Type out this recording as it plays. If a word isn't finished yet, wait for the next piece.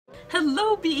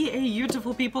Hello BEA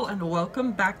beautiful people and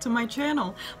welcome back to my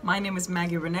channel. My name is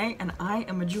Maggie Renee and I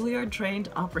am a Juilliard trained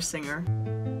opera singer.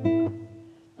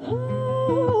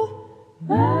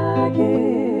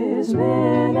 Maggie's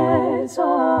Minutes.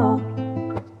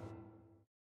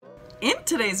 In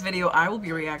today's video, I will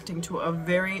be reacting to a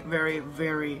very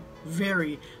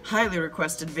highly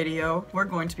requested video. We're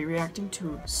going to be reacting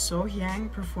to So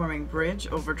Hyang performing Bridge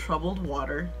Over Troubled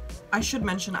Water. I should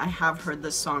mention I have heard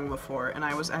this song before, and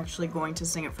I was actually going to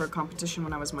sing it for a competition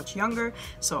when I was much younger,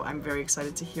 so I'm very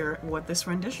excited to hear what this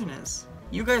rendition is.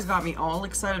 You guys got me all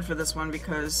excited for this one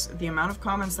because the amount of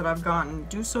comments that I've gotten,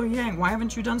 do So Hyang, why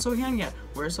haven't you done So Hyang yet?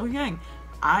 Where's So Hyang?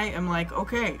 I am like,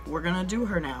 okay, we're gonna do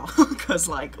her now, because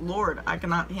like, Lord, I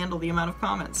cannot handle the amount of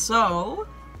comments, so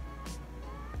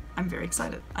I'm very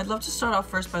excited. I'd love to start off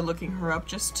first by looking her up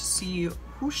just to see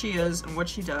who she is and what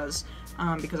she does,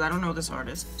 because I don't know this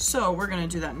artist. So we're gonna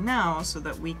do that now so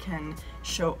that we can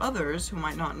show others who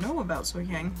might not know about So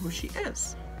Hyang who she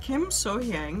is. Kim So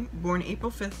Hyang, born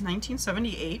April 5th,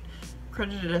 1978,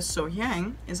 credited as So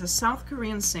Hyang, is a South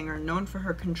Korean singer known for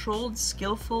her controlled,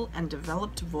 skillful, and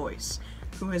developed voice,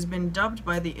 who has been dubbed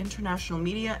by the international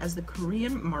media as the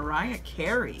Korean Mariah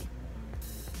Carey.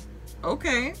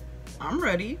 Okay, I'm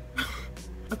ready.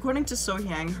 According to So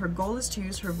Hyang, her goal is to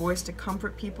use her voice to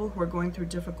comfort people who are going through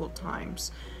difficult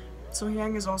times. So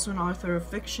Hyang is also an author of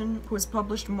fiction who has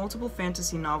published multiple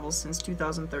fantasy novels since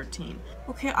 2013.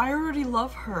 Okay, I already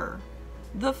love her.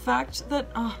 The fact that,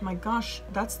 oh my gosh,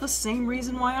 that's the same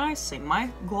reason why I sing. My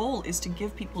goal is to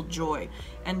give people joy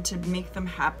and to make them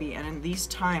happy, and in these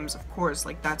times, of course,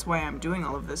 like that's why I'm doing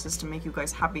all of this, is to make you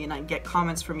guys happy, and I get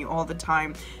comments from you all the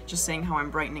time just saying how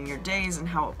I'm brightening your days and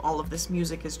how all of this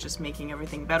music is just making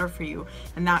everything better for you,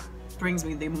 and that brings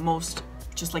me the most,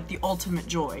 just like the ultimate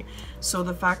joy. So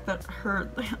the fact that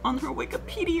on her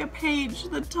Wikipedia page,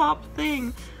 the top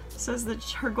thing says that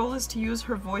her goal is to use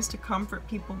her voice to comfort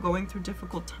people going through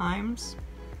difficult times.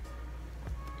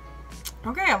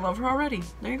 Okay, I love her already.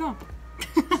 There you go.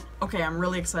 Okay, I'm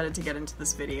really excited to get into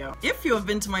this video. If you have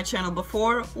been to my channel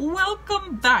before,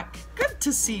 welcome back. Good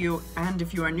to see you. And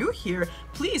if you are new here,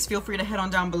 please feel free to head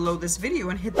on down below this video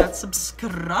and hit that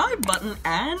subscribe button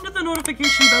and the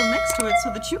notification bell next to it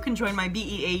so that you can join my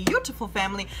BEA beautiful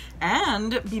family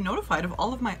and be notified of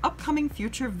all of my upcoming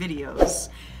future videos.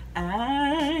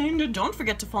 And don't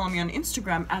forget to follow me on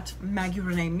Instagram at Maggie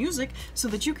Renee Music so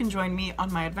that you can join me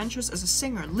on my adventures as a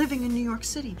singer living in New York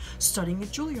City, studying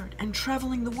at Juilliard, and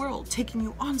traveling the world, taking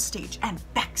you on stage and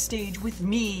backstage with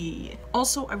me.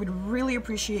 Also, I would really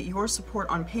appreciate your support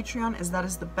on Patreon, as that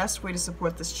is the best way to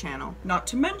support this channel. Not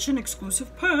to mention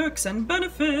exclusive perks and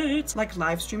benefits like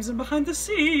live streams and behind the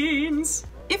scenes.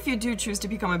 If you do choose to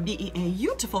become a BEA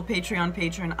beautiful Patreon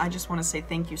patron, I just want to say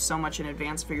thank you so much in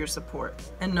advance for your support.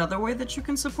 Another way that you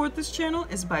can support this channel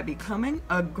is by becoming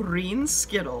a green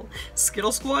Skittle.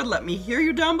 Skittle Squad, let me hear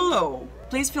you down below.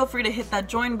 Please feel free to hit that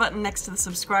join button next to the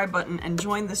subscribe button and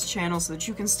join this channel so that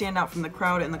you can stand out from the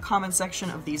crowd in the comment section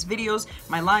of these videos,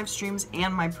 my live streams,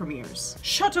 and my premieres.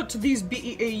 Shout out to these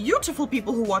BEA beautiful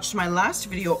people who watched my last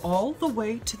video all the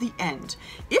way to the end.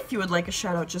 If you would like a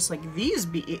shout out just like these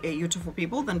BEA beautiful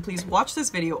people, then please watch this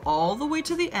video all the way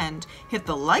to the end, hit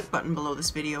the like button below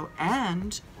this video,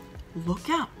 and look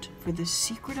out for the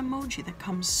secret emoji that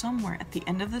comes somewhere at the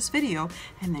end of this video,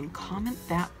 and then comment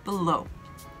that below.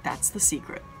 That's the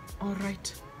secret.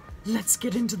 Alright, let's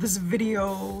get into this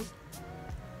video.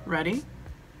 Ready?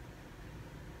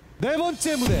 네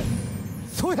번째 무대,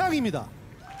 소향입니다.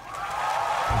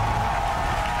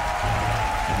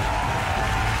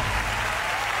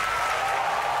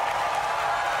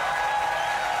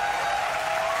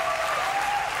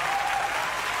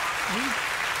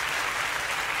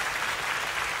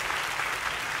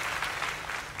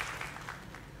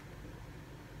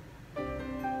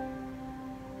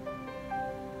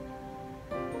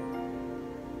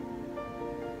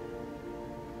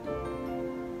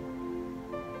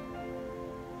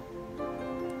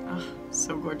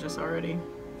 So gorgeous already.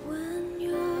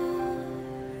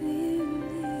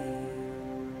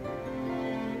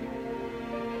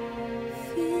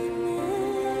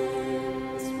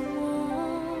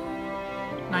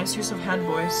 Nice use of head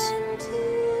voice.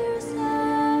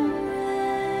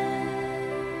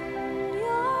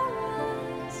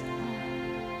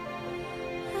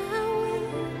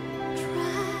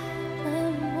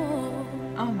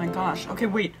 Oh my gosh. Okay,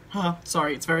 wait.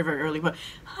 Sorry, it's very early, but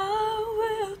I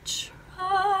will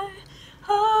try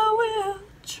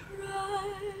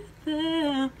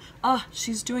them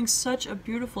She's doing such a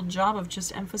beautiful job of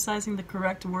just emphasizing the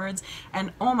correct words.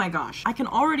 And oh my gosh, I can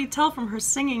already tell from her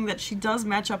singing that she does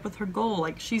match up with her goal.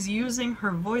 Like, she's using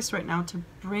her voice right now to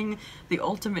bring the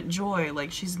ultimate joy.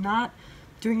 Like, she's not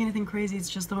doing anything crazy. It's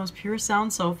just the most pure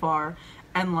sound so far.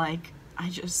 And like,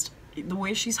 the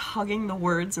way she's hugging the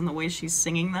words and the way she's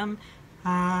singing them,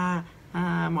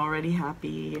 I'm already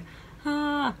happy.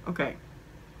 Okay.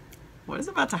 What is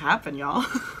about to happen, y'all?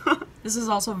 This is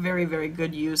also very, very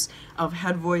good use of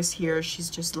head voice here. She's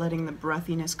just letting the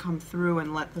breathiness come through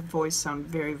and let the voice sound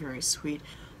very, very sweet.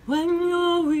 When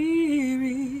you're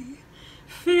weary,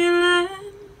 feeling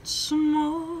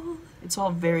small. It's all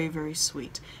very, very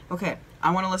sweet. Okay, I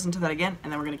want to listen to that again,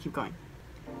 and then we're going to keep going.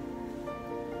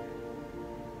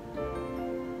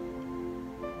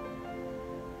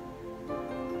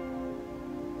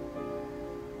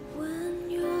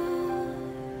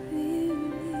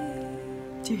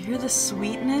 Do you hear the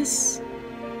sweetness?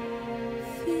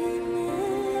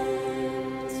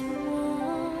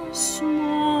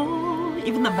 Small.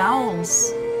 Even the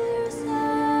vowels.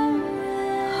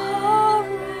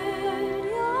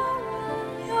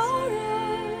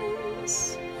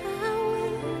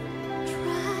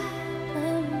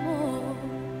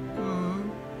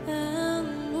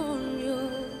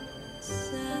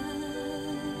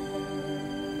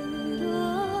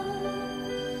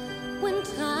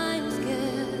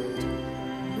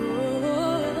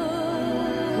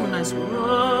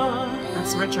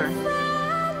 That's richer.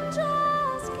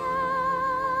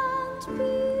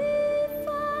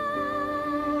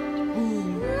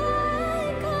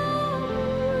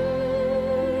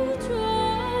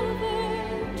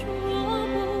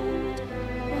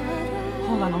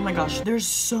 Hold on, oh my gosh, there's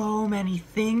so many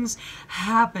things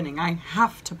happening. I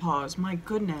have to pause, my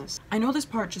goodness. I know this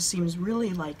part just seems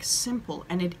really like simple,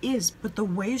 and it is, but the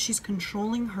way she's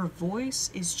controlling her voice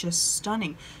is just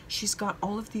stunning. She's got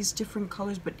all of these different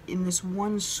colors, but in this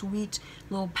one sweet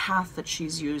little path that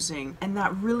she's using. And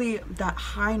that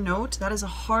high note, that is a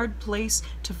hard place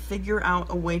to figure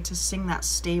out a way to sing that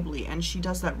stably, and she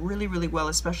does that really, really well,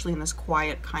 especially in this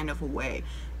quiet kind of a way.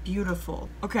 Beautiful.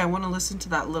 Okay, I want to listen to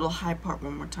that little high part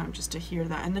one more time just to hear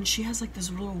that. And then she has like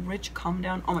this little rich come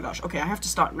down. Oh my gosh, okay, I have to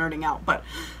stop nerding out, but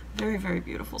very, very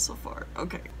beautiful so far.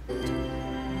 Okay.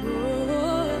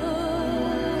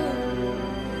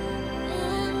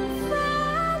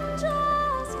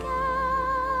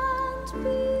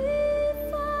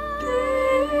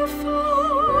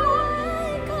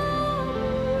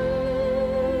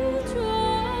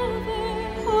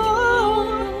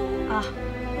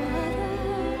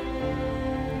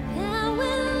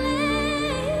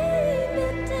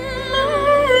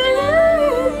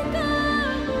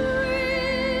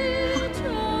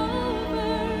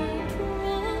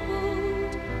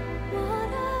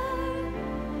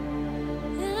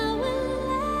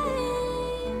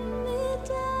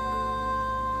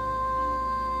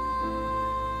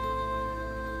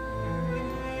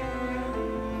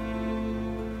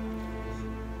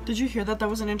 Did you hear that? That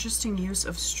was an interesting use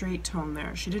of straight tone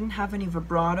there. She didn't have any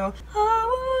vibrato.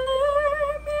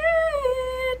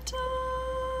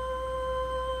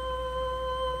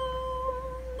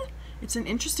 It's an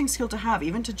interesting skill to have,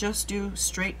 even to just do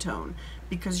straight tone,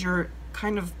 because you're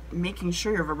kind of making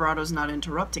sure your vibrato's not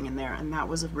interrupting in there, and that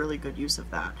was a really good use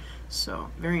of that.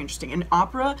 So, very interesting. In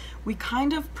opera, we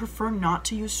kind of prefer not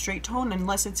to use straight tone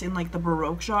unless it's in like the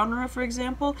Baroque genre, for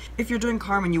example. If you're doing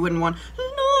Carmen, you wouldn't want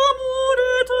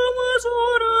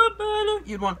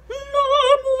you'd want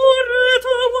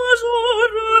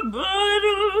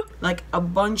like a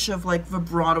bunch of like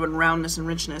vibrato and roundness and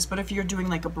richness. But if you're doing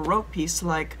like a Baroque piece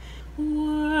like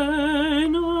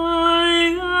when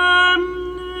I am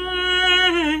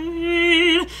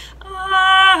laid,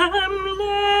 I'm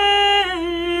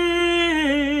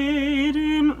laid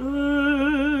in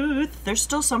earth. There's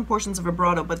still some portions of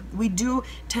vibrato, but we do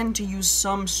tend to use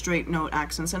some straight note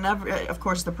accents, and of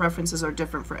course the preferences are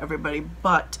different for everybody,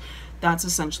 but that's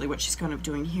essentially what she's kind of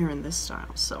doing here in this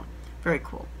style. So very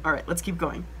cool. All right, let's keep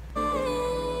going.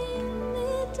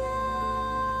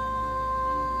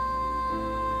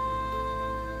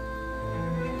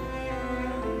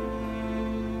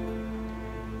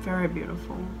 Very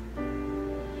beautiful.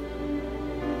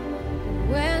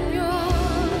 When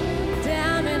you're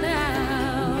down and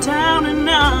out. Down and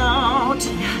out,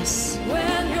 yes.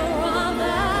 When you're on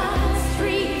the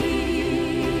street.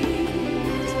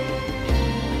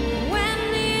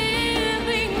 When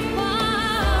living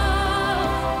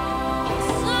falls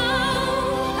so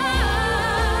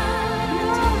high.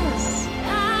 Yes. I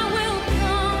will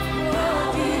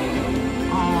comfort you.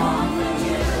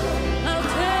 I'll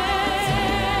take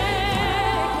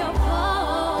your fall.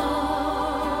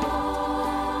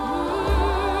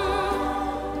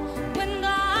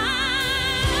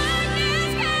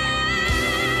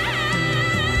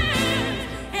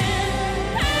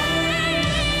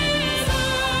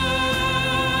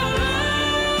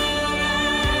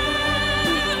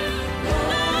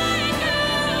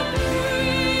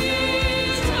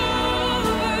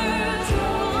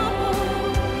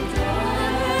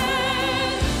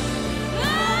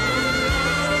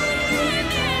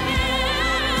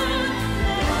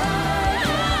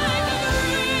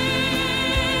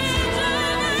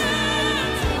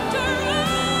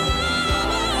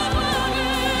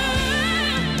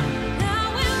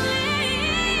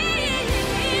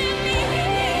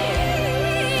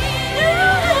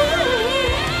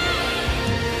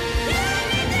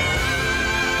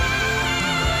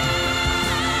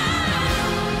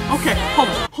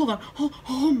 hold on.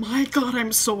 Oh my god,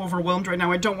 I'm so overwhelmed right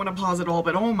now. I don't want to pause at all,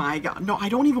 but oh my god. No, I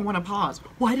don't even want to pause.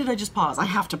 Why did I just pause? I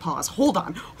have to pause. Hold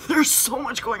on. There's so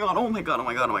much going on. Oh my god, oh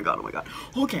my god, oh my god, oh my god.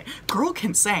 Okay, girl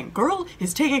can sing. Girl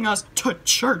is taking us to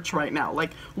church right now.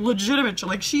 Like, legitimate.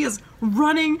 Like, she is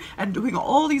running and doing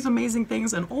all these amazing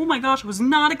things, and oh my gosh, I was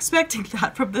not expecting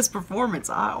that from this performance.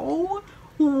 Oh,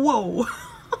 whoa.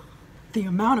 The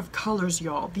amount of colors,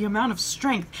 y'all, the amount of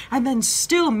strength, and then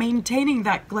still maintaining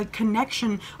that like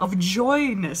connection of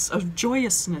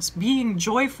joyousness, being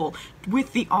joyful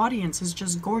with the audience is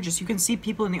just gorgeous. You can see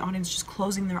people in the audience just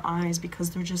closing their eyes because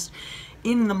they're just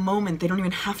in the moment. They don't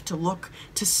even have to look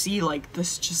to see like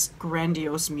this just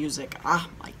grandiose music. Ah,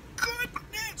 my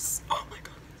goodness. Oh my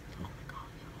god. Oh my god.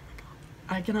 Oh my god.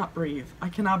 I cannot breathe. I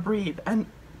cannot breathe. And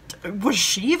was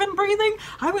she even breathing?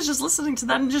 I was just listening to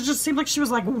that and it just seemed like she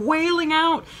was like wailing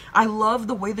out. I love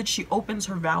the way that she opens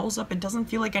her vowels up. It doesn't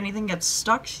feel like anything gets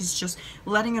stuck. She's just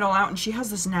letting it all out, and she has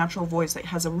this natural voice that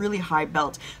has a really high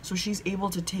belt, so she's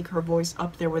able to take her voice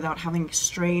up there without having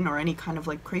strain or any kind of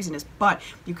like craziness. But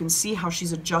you can see how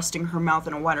she's adjusting her mouth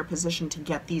in a wider position to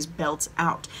get these belts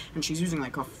out, and she's using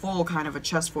like a full kind of a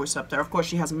chest voice up there. Of course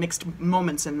she has mixed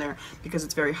moments in there because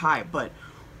it's very high, but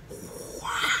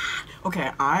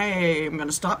okay, I am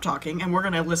gonna stop talking and we're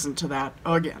gonna listen to that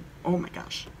again. Oh my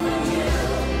gosh.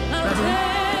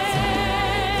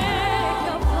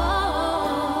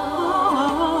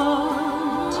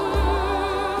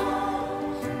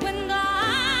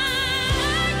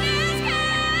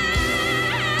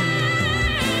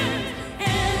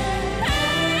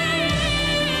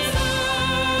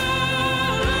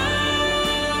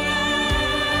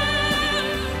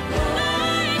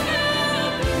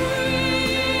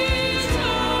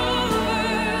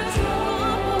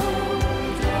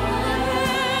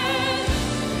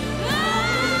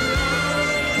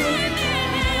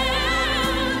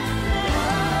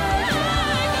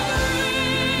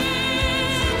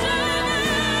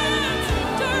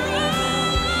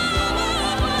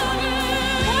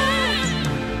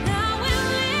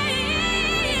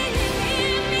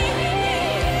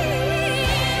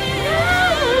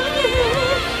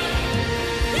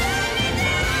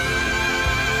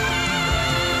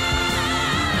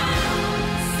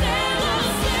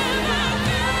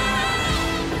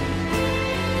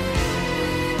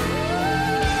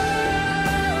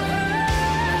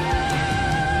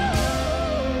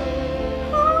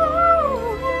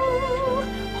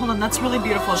 That's really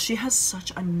beautiful. She has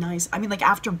such a nice, I mean, like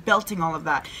after belting all of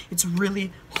that, it's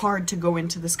really hard to go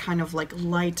into this kind of like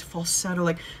light falsetto,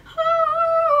 like,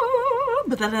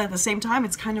 but then at the same time,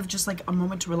 it's kind of just like a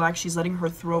moment to relax. She's letting her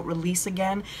throat release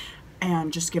again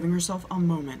and just giving herself a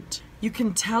moment. You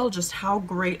can tell just how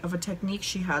great of a technique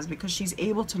she has because she's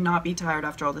able to not be tired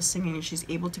after all the singing, and she's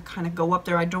able to kind of go up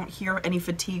there. I don't hear any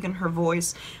fatigue in her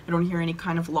voice. I don't hear any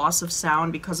kind of loss of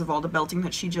sound because of all the belting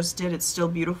that she just did. It's still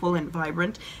beautiful and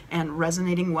vibrant and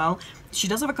resonating well. She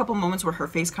does have a couple moments where her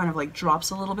face kind of like drops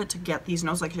a little bit to get these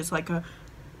notes, like it's like a,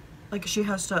 like she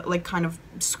has to like kind of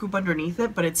scoop underneath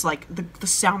it, but it's like the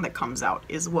sound that comes out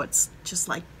is what's just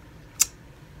like,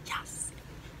 yes.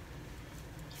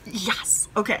 Yes.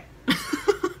 Okay.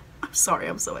 I'm sorry,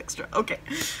 I'm so extra. Okay,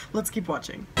 let's keep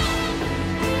watching.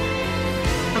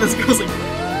 And this girl's like...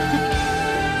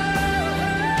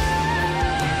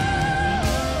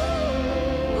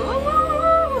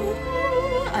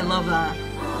 I love that.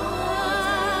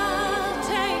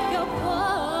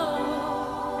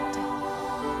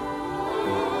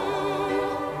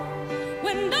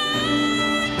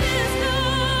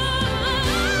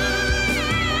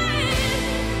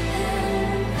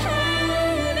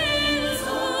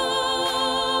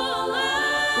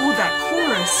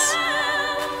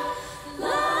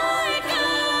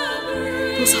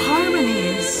 Those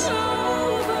harmonies.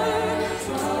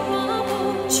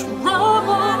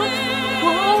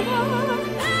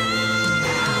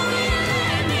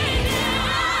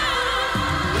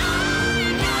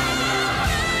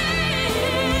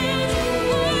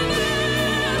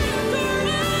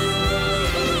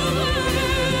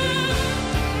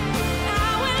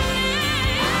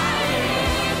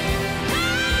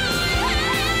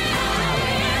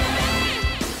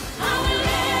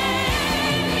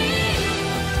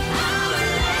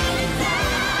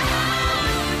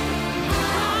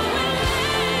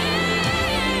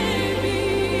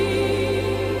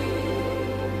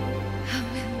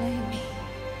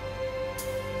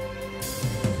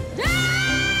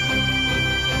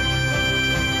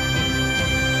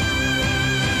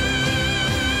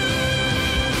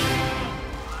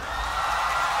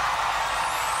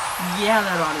 Yeah,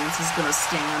 that audience is gonna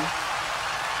stand.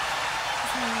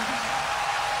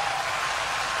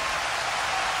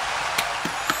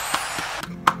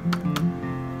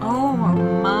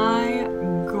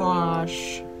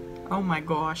 Oh my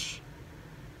gosh.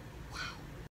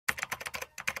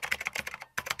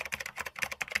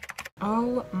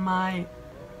 Oh my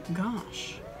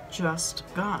gosh. Just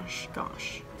gosh.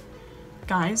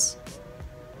 Guys,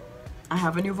 I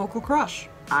have a new vocal crush.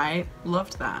 I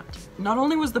loved that. Not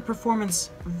only was the performance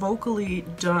vocally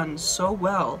done so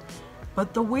well,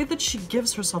 but the way that she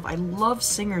gives herself, I love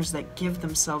singers that give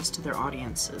themselves to their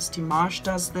audiences. Dimash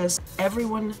does this.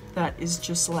 Everyone that is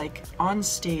just like on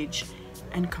stage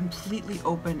and completely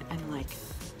open and like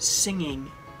singing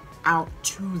out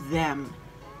to them.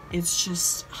 It's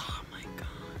just, oh my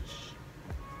gosh.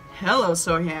 Hello,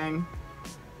 Sohyang.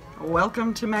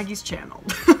 Welcome to Maggie's channel.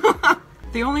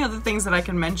 The only other things that I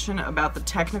can mention about the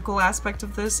technical aspect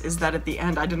of this is that at the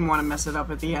end, I didn't want to mess it up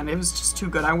at the end. It was just too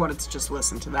good. I wanted to just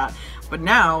listen to that. But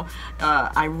now,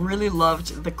 I really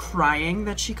loved the crying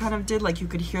that she kind of did. Like, you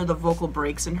could hear the vocal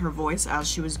breaks in her voice as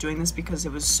she was doing this because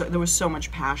it was there was so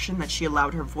much passion that she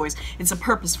allowed her voice. It's a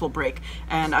purposeful break,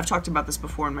 and I've talked about this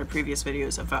before in my previous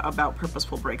videos about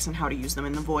purposeful breaks and how to use them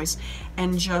in the voice.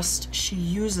 And just, she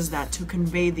uses that to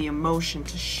convey the emotion,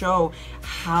 to show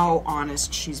how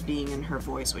honest she's being in her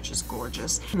voice, which is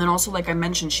gorgeous. And then also, like I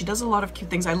mentioned, she does a lot of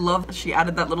cute things. I love that she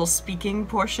added that little speaking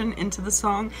portion into the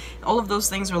song. All of those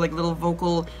things are like little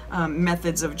vocal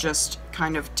methods of just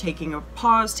kind of taking a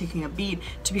pause, taking a beat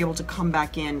to be able to come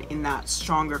back in that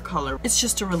stronger color. It's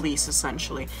just a release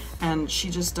essentially, and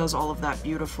she just does all of that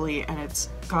beautifully, and it's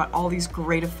got all these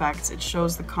great effects. It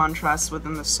shows the contrasts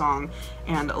within the song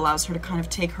and allows her to kind of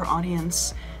take her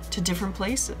audience to different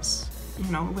places,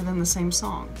 you know, within the same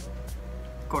song.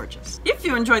 Gorgeous. If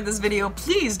you enjoyed this video,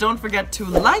 please don't forget to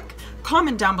like,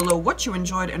 comment down below what you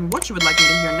enjoyed and what you would like me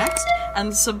to hear next,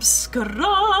 and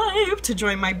subscribe to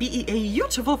join my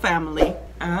beautiful family.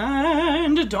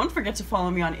 And don't forget to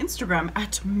follow me on Instagram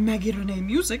at Maggie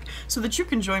Music so that you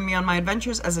can join me on my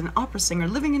adventures as an opera singer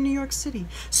living in New York City,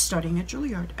 studying at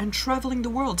Juilliard, and traveling the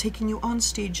world, taking you on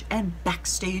stage and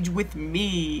backstage with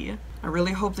me. I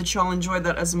really hope that y'all enjoyed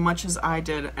that as much as I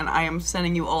did, and I am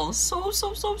sending you all so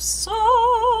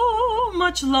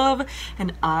much love,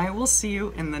 and I will see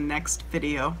you in the next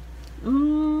video.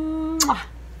 Mwah.